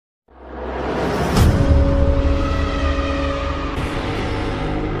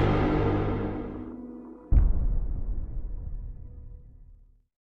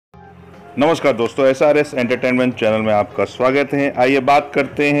नमस्कार दोस्तों, SRS entertainment channel में आपका स्वागत है। आइए बात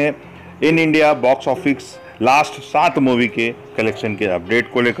करते हैं in India box office last 7 movie के कलेक्शन के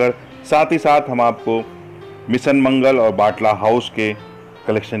अपडेट को लेकर। साथ ही साथ हम आपको मिशन मंगल और बाटला हाउस के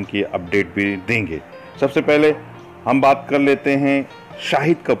कलेक्शन की अपडेट भी देंगे। सबसे पहले हम बात कर लेते हैं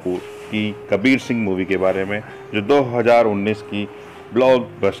शाहिद कपूर की कबीर सिंह मूवी के बारे में, जो 2019 की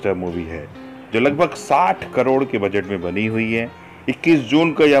ब्लॉकबस्टर मूवी है, जो लगभग 60 करोड़ के बजट में बनी हुई है। 21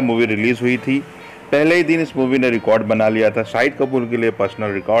 जून को यह मूवी रिलीज हुई थी। पहले ही दिन इस मूवी ने रिकॉर्ड बना लिया था। शाहिद कपूर के लिए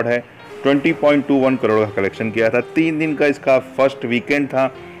पर्सनल रिकॉर्ड है। 20.21 करोड़ का कलेक्शन किया था। 3 दिन का इसका फर्स्ट वीकेंड था।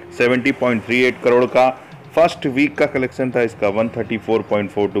 70.38 करोड़ का फर्स्ट वीक का कलेक्शन था इसका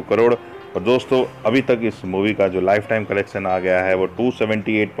 134.42 करोड़। और दोस्तों, अभी तक इस मूवी का जो लाइफ टाइम कलेक्शन आ गया है वो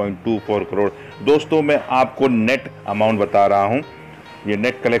 278.24 करोड़। दोस्तों, मैं आपको नेट अमाउंट बता रहा हूँ, ये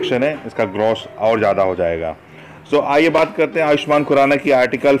नेट कलेक्शन है, इसका ग्रॉस और ज़्यादा हो जाएगा। आइए बात करते हैं आयुष्मान खुराना की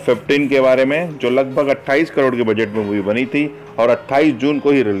आर्टिकल 15 के बारे में, जो लगभग 28 करोड़ के बजट में मूवी बनी थी और 28 जून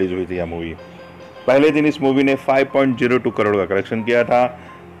को ही रिलीज हुई थी यह मूवी। पहले दिन इस मूवी ने 5.02 करोड़ का कलेक्शन किया था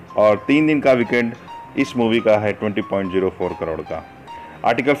और 3 दिन का वीकेंड इस मूवी का है 20.04 करोड़ का।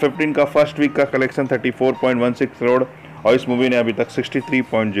 आर्टिकल 15 का फर्स्ट वीक का कलेक्शन 34.16 करोड़ और इस मूवी ने अभी तक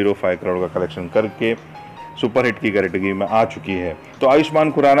 63.05 करोड़ का कलेक्शन करके सुपरहिट की कैटेगरी में आ चुकी है। तो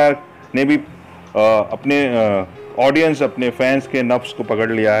आयुष्मान खुराना ने भी अपने ऑडियंस, अपने फैंस के नफ्स को पकड़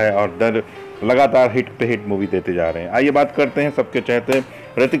लिया है और लगातार हिट पे हिट मूवी देते जा रहे हैं। आइए बात करते हैं सबके चहेते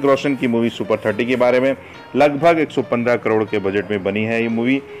ऋतिक रोशन की मूवी सुपर 30 के बारे में। लगभग 115 करोड़ के बजट में बनी है ये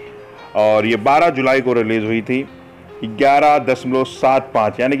मूवी और ये 12 जुलाई को रिलीज हुई थी।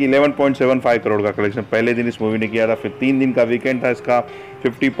 11.75 यानी कि 11.75 करोड़ का कलेक्शन पहले दिन इस मूवी ने किया था। फिर 3 दिन का वीकेंड था इसका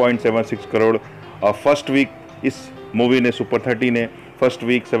 50.76 करोड़ और फर्स्ट वीक इस मूवी ने सुपर 30 ने फर्स्ट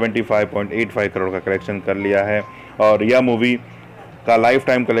वीक 75.85 करोड़ का कलेक्शन कर लिया है। और यह मूवी का लाइफ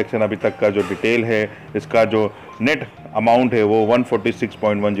टाइम कलेक्शन अभी तक का जो डिटेल है, इसका जो नेट अमाउंट है वो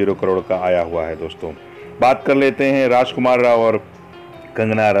 146.10 करोड़ का आया हुआ है। दोस्तों, बात कर लेते हैं राजकुमार राव और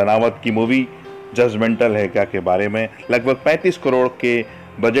कंगना रनावत की मूवी जजमेंटल है क्या के बारे में। लगभग 35 करोड़ के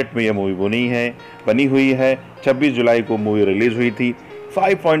बजट में यह मूवी बनी हुई है। 26 जुलाई को मूवी रिलीज हुई थी।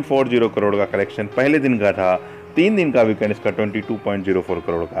 5.40 करोड़ का कलेक्शन पहले दिन का था। 3 दिन का वीकेंड इसका 22.04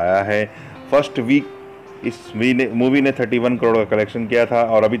 करोड़ का आया है। फर्स्ट वीक इस मूवी ने 31 करोड़ का कलेक्शन किया था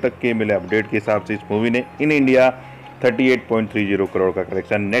और अभी तक के मिले अपडेट के हिसाब से इस मूवी ने इन इंडिया 38.30 करोड़ का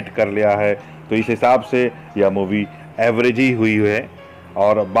कलेक्शन नेट कर लिया है। तो इस हिसाब से यह मूवी एवरेज ही हुई है।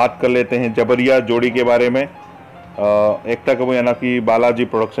 और बात कर लेते हैं जबरिया जोड़ी के बारे में। एकता कपूर यानी कि बालाजी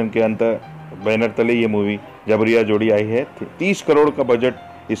प्रोडक्शन के अंतर बैनर तले ये मूवी जबरिया जोड़ी आई है। 30 करोड़ का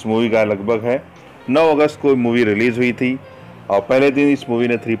बजट इस मूवी का लगभग है। 9 अगस्त को मूवी रिलीज हुई थी और पहले दिन इस मूवी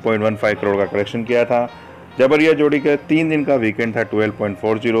ने 3.15 करोड़ का कलेक्शन किया था। जबरिया जोड़ी का 3 दिन का वीकेंड था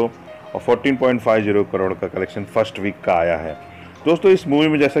 12.40 और 14.50 करोड़ का कलेक्शन फर्स्ट वीक का आया है। दोस्तों, इस मूवी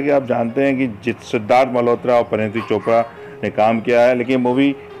में जैसा कि आप जानते हैं कि सिद्धार्थ मल्होत्रा और परिणीति चोपड़ा ने काम किया है, लेकिन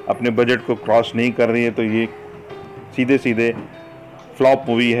मूवी अपने बजट को क्रॉस नहीं कर रही है, तो ये सीधे फ्लॉप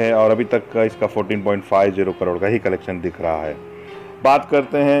मूवी है और अभी तक का इसका 14.50 करोड़ का ही कलेक्शन दिख रहा है। बात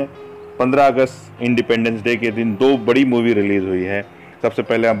करते हैं 15 अगस्त इंडिपेंडेंस डे के दिन 2 बड़ी मूवी रिलीज हुई है। सबसे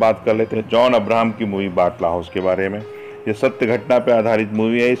पहले हम बात कर लेते हैं जॉन अब्राहम की मूवी बाटला हाउस के बारे में। ये सत्य घटना पर आधारित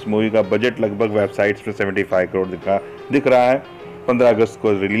मूवी है। इस मूवी का बजट लगभग वेबसाइट्स पे 75 करोड़ दिख रहा है। 15 अगस्त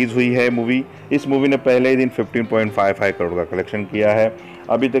को रिलीज हुई है मूवी। इस मूवी ने पहले ही दिन 15.55 करोड़ का कलेक्शन किया है।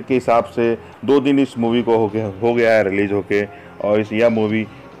 अभी तक के हिसाब से 2 दिन इस मूवी को हो गया है रिलीज होके और यह मूवी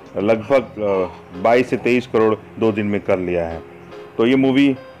लगभग 22 से 23 करोड़ 2 दिन में कर लिया है। तो ये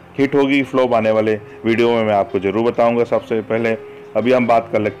मूवी हिट होगी फ्लॉप आने वाले वीडियो में मैं आपको जरूर बताऊंगा। सबसे पहले अभी हम बात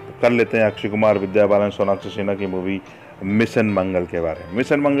कर लेते हैं अक्षय कुमार, विद्या बालन, सोनाक्षी सिन्हा की मूवी मिशन मंगल के बारे में।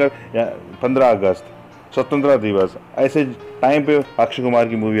 मिशन मंगल 15 अगस्त स्वतंत्रता दिवस ऐसे टाइम पे अक्षय कुमार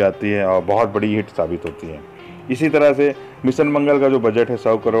की मूवी आती है और बहुत बड़ी हिट साबित होती है। इसी तरह से मिशन मंगल का जो बजट है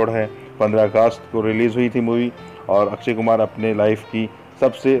 100 करोड़ है। 15 अगस्त को रिलीज़ हुई थी मूवी और अक्षय कुमार अपने लाइफ की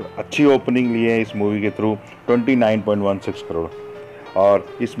सबसे अच्छी ओपनिंग लिए हैं इस मूवी के थ्रू 29.16 करोड़। और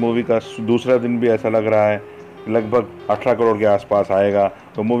इस मूवी का दूसरा दिन भी ऐसा लग रहा है लगभग 18 करोड़ के आसपास आएगा।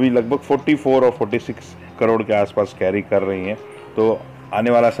 तो मूवी लगभग 44 और 46 करोड़ के आसपास कैरी कर रही हैं। तो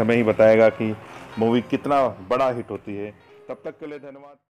आने वाला समय ही बताएगा कि मूवी कितना बड़ा हिट होती है। तब तक के लिए धन्यवाद।